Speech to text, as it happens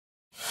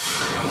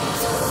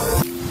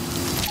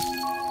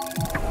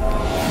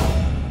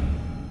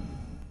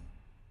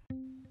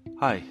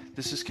Hi,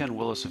 this is Ken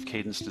Willis of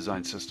Cadence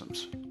Design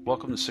Systems.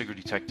 Welcome to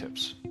Sigrity Tech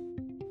Tips.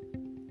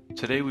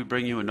 Today we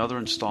bring you another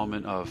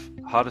installment of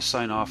How to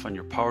Sign Off on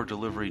Your Power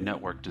Delivery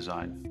Network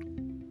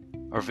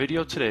Design. Our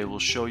video today will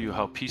show you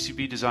how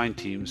PCB design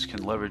teams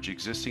can leverage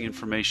existing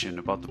information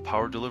about the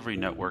power delivery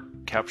network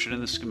captured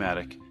in the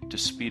schematic to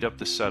speed up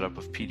the setup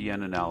of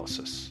PDN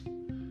analysis.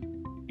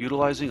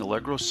 Utilizing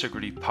Allegro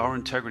Sigrity power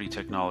integrity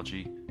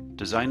technology,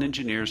 design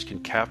engineers can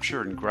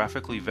capture and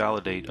graphically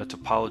validate a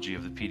topology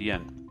of the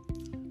PDN.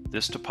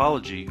 This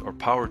topology, or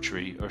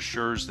PowerTree,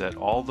 assures that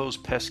all those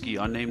pesky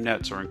unnamed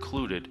nets are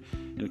included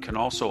and can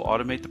also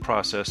automate the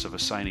process of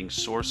assigning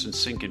source and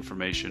sink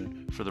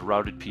information for the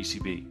routed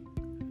PCB.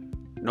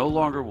 No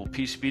longer will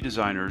PCB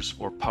designers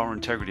or power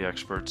integrity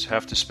experts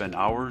have to spend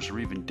hours or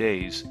even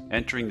days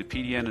entering the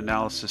PDN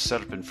analysis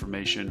setup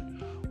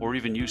information or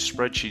even use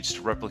spreadsheets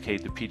to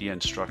replicate the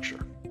PDN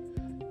structure.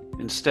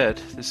 Instead,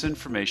 this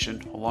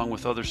information, along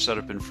with other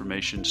setup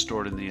information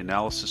stored in the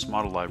analysis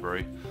model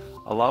library,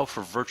 allow for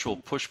virtual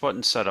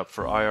push-button setup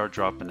for IR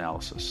drop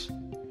analysis.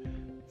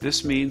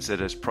 This means that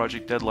as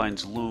project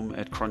deadlines loom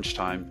at crunch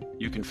time,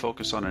 you can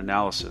focus on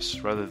analysis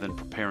rather than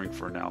preparing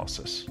for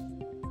analysis.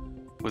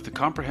 With the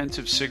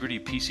comprehensive Sigrity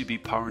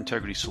PCB power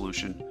integrity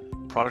solution,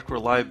 product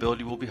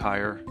reliability will be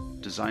higher,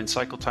 design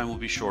cycle time will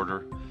be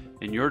shorter,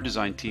 and your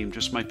design team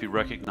just might be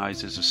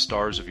recognized as the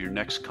stars of your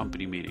next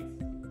company meeting.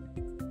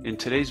 In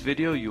today's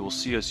video, you will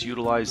see us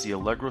utilize the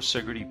Allegro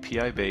Sigrity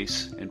PI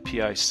Base and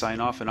PI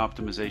Sign-Off and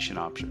Optimization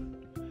option.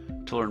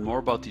 To learn more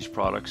about these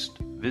products,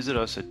 visit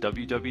us at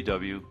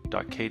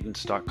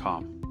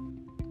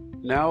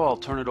www.cadence.com. Now I'll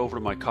turn it over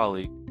to my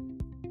colleague.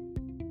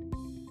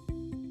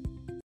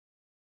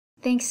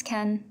 Thanks,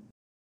 Ken.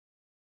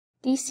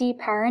 DC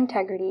power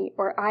integrity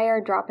or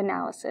IR drop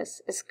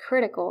analysis is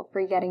critical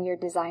for getting your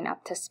design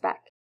up to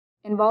spec.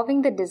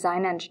 Involving the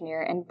design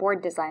engineer and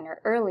board designer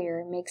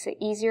earlier makes it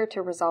easier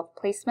to resolve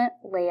placement,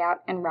 layout,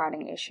 and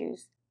routing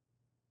issues.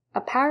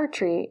 A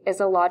PowerTree is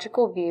a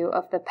logical view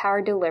of the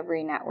power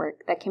delivery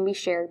network that can be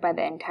shared by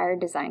the entire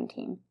design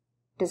team: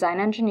 design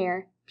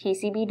engineer,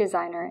 PCB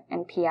designer,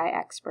 and PI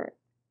expert.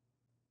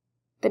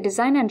 The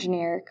design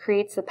engineer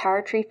creates the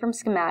PowerTree from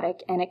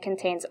schematic, and it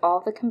contains all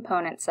the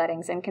component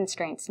settings and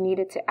constraints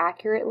needed to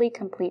accurately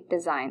complete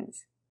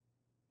designs.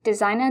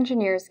 Design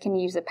engineers can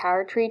use a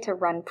PowerTree to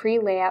run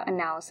pre-layout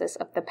analysis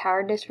of the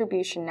power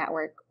distribution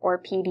network, or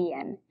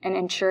PDN, and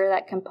ensure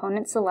that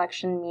component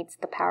selection meets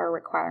the power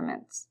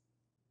requirements.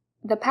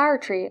 The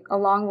PowerTree,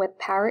 along with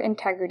power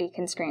integrity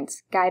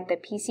constraints, guide the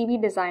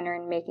PCB designer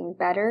in making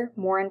better,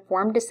 more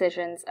informed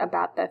decisions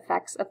about the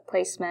effects of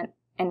placement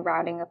and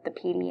routing of the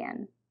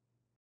PDN.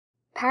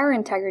 Power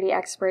integrity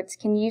experts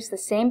can use the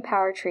same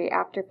PowerTree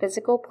after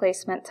physical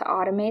placement to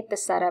automate the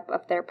setup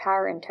of their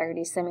power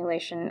integrity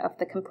simulation of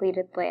the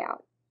completed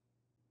layout.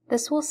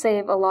 This will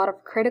save a lot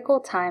of critical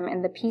time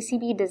in the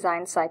PCB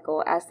design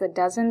cycle, as the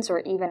dozens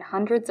or even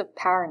hundreds of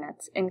power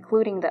nets,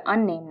 including the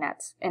unnamed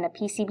nets, in a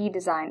PCB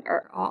design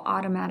are all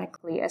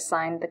automatically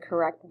assigned the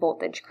correct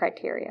voltage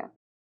criteria.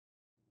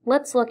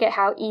 Let's look at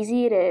how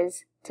easy it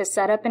is to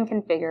set up and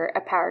configure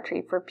a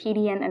PowerTree for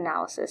PDN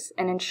analysis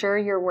and ensure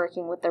you're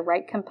working with the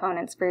right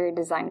components for your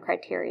design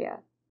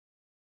criteria.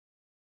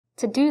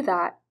 To do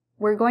that,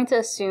 we're going to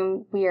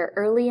assume we are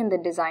early in the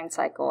design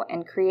cycle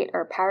and create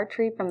our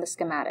PowerTree from the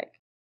schematic.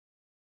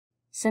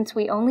 Since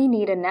we only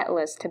need a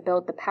netlist to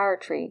build the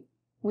PowerTree,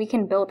 we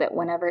can build it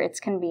whenever it's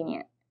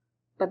convenient.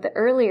 But the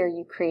earlier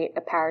you create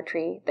a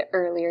PowerTree, the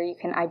earlier you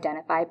can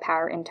identify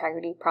power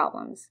integrity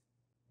problems.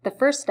 The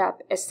first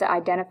step is to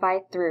identify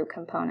through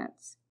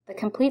components. The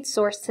complete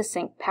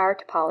source-to-sink power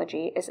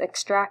topology is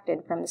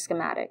extracted from the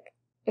schematic.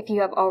 If you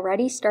have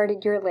already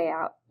started your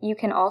layout, you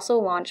can also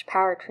launch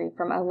PowerTree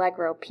from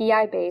Allegro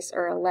PI Base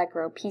or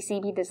Allegro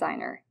PCB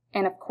Designer,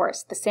 and of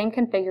course, the same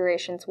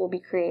configurations will be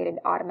created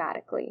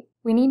automatically.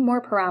 We need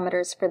more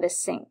parameters for this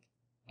sink,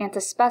 and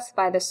to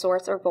specify the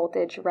source or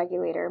voltage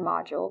regulator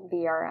module,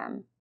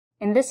 VRM.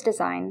 In this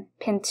design,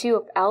 pin 2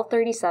 of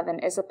L37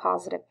 is a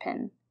positive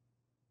pin,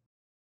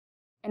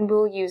 and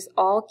we'll use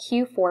all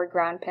Q4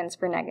 ground pins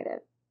for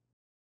negative.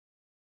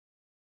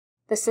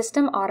 The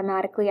system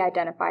automatically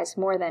identifies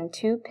more than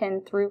 2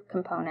 pin through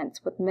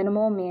components with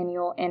minimal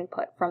manual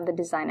input from the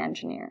design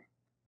engineer.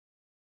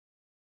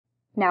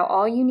 Now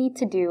all you need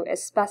to do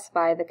is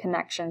specify the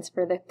connections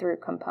for the through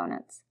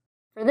components.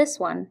 For this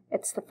one,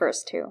 it's the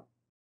first 2.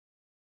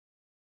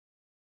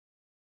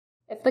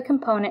 If the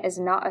component is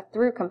not a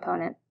through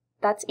component,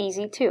 that's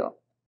easy too.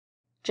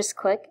 Just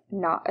click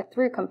Not a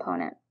Through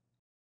Component.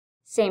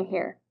 Same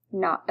here,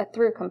 Not a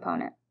Through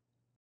Component.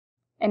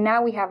 And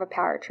now we have a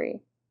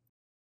PowerTree.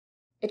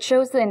 It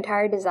shows the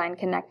entire design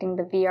connecting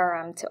the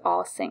VRM to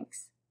all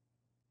sinks.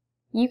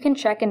 You can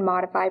check and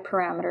modify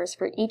parameters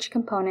for each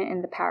component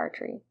in the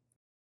PowerTree.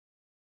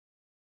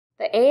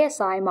 The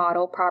ASI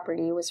model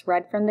property was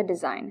read from the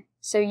design,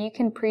 so you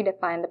can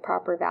predefine the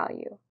proper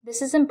value.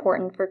 This is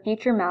important for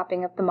future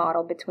mapping of the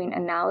model between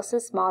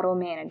Analysis Model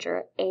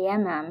Manager,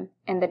 AMM,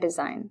 and the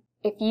design.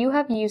 If you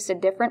have used a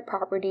different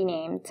property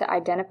name to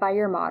identify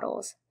your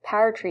models,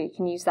 PowerTree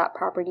can use that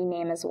property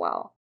name as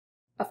well.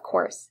 Of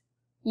course,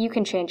 you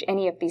can change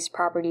any of these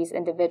properties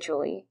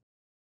individually,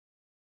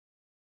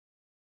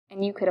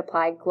 and you could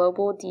apply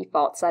global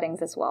default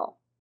settings as well.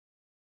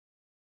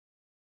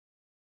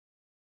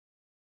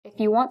 If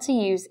you want to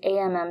use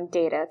AMM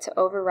data to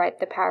overwrite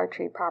the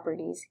PowerTree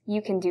properties,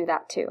 you can do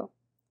that too.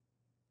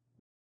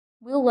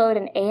 We'll load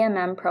an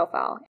AMM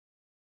profile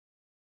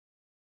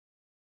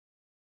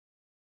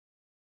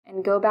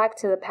and go back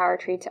to the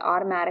PowerTree to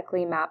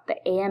automatically map the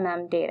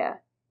AMM data.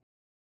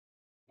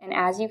 And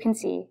as you can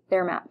see,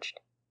 they're matched.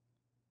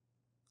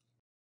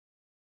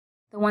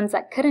 The ones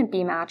that couldn't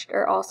be matched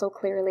are also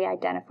clearly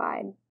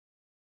identified.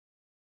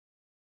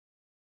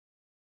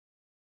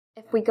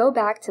 If we go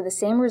back to the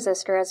same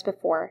resistor as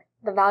before,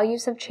 the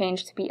values have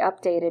changed to be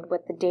updated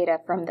with the data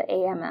from the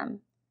AMM.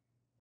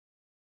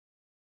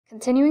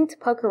 Continuing to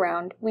poke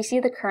around, we see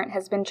the current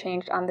has been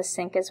changed on the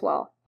sink as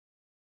well,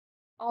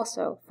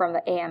 also from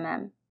the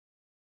AMM.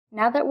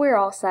 Now that we're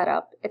all set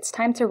up, it's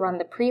time to run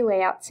the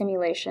pre-layout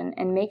simulation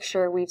and make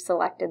sure we've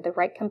selected the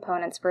right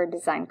components for a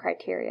design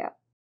criteria.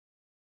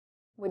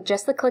 With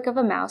just the click of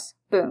a mouse,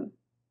 boom!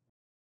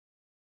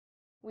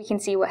 We can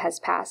see what has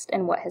passed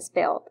and what has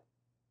failed.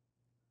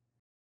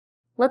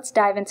 Let's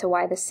dive into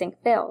why the sink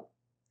failed.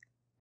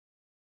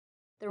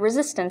 The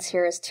resistance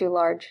here is too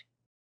large.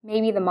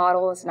 Maybe the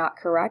model is not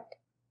correct.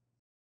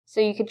 So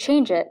you could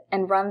change it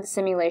and run the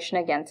simulation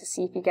again to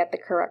see if you get the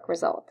correct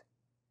result.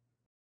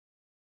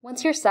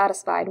 Once you're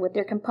satisfied with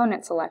your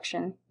component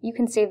selection, you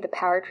can save the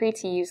PowerTree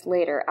to use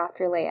later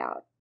after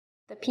layout.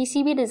 The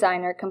PCB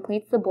designer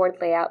completes the board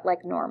layout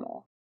like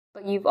normal,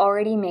 but you've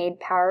already made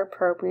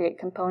power-appropriate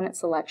component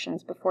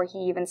selections before he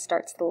even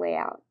starts the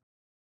layout.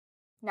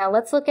 Now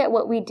let's look at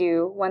what we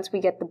do once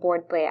we get the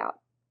board layout.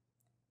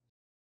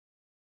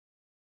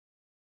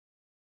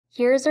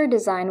 Here's our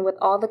design with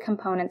all the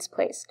components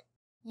placed.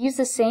 Use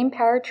the same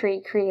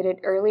PowerTree created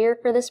earlier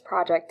for this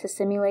project to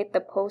simulate the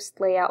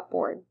post-layout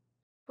board.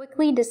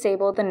 Quickly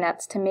disable the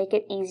nets to make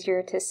it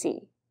easier to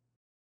see.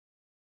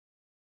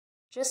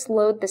 Just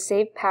load the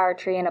saved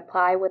PowerTree and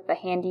apply with the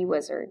handy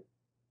wizard.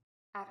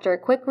 After a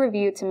quick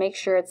review to make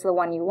sure it's the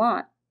one you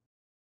want,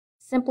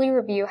 simply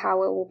review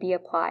how it will be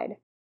applied.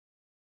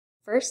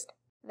 First,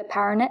 the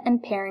power net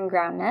and pairing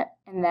ground net,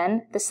 and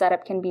then the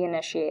setup can be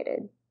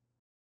initiated.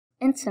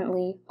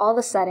 Instantly, all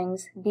the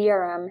settings,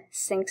 VRM,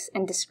 sinks,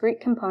 and discrete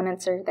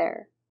components are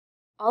there.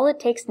 All it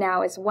takes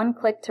now is one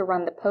click to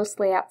run the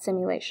post-layout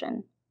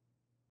simulation.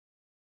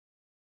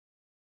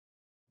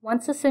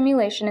 Once the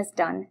simulation is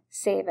done,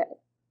 save it.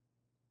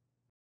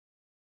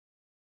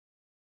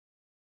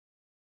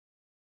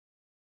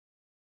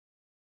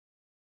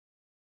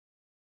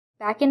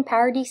 Back in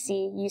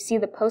PowerDC, you see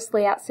the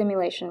post-layout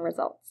simulation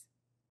results.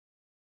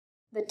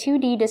 The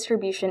 2D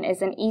distribution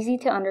is an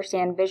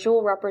easy-to-understand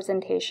visual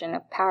representation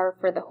of power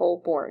for the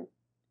whole board.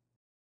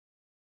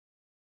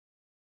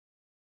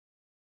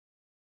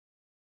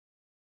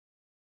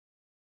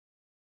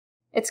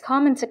 It's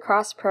common to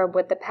cross-probe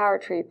with the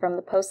PowerTree from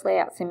the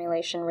post-layout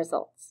simulation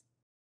results.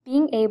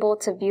 Being able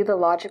to view the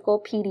logical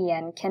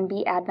PDN can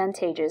be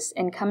advantageous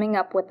in coming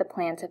up with a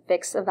plan to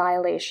fix a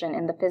violation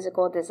in the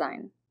physical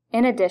design.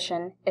 In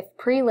addition, if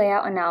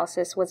pre-layout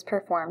analysis was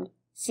performed,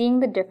 seeing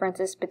the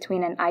differences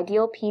between an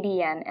ideal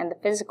PDN and the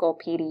physical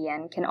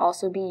PDN can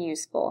also be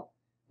useful,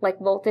 like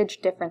voltage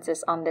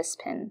differences on this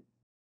pin.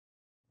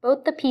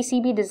 Both the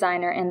PCB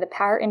designer and the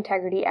power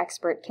integrity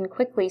expert can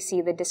quickly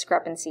see the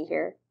discrepancy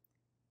here.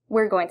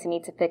 We're going to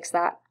need to fix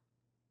that.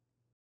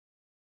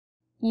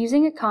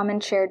 Using a common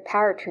shared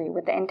PowerTree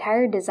with the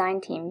entire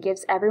design team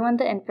gives everyone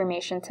the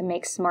information to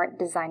make smart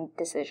design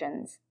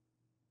decisions.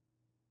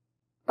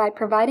 By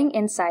providing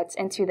insights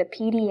into the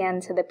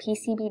PDN to the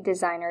PCB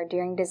designer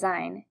during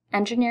design,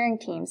 engineering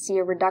teams see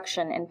a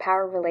reduction in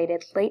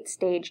power-related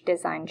late-stage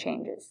design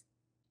changes.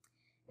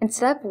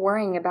 Instead of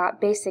worrying about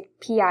basic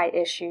PI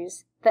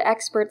issues, the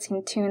experts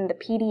can tune the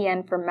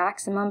PDN for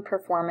maximum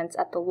performance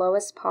at the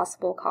lowest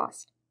possible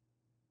cost.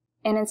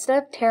 And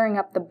instead of tearing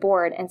up the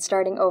board and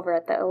starting over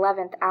at the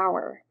 11th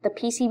hour, the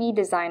PCB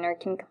designer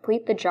can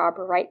complete the job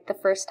right the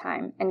first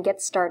time and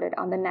get started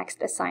on the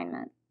next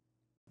assignment.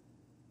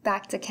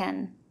 Back to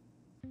Ken.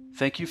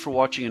 Thank you for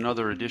watching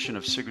another edition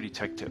of Sigrity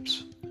Tech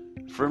Tips.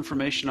 For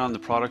information on the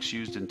products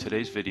used in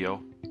today's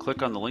video,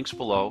 click on the links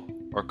below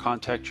or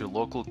contact your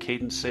local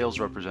Cadence sales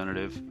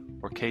representative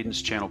or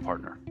Cadence channel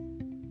partner.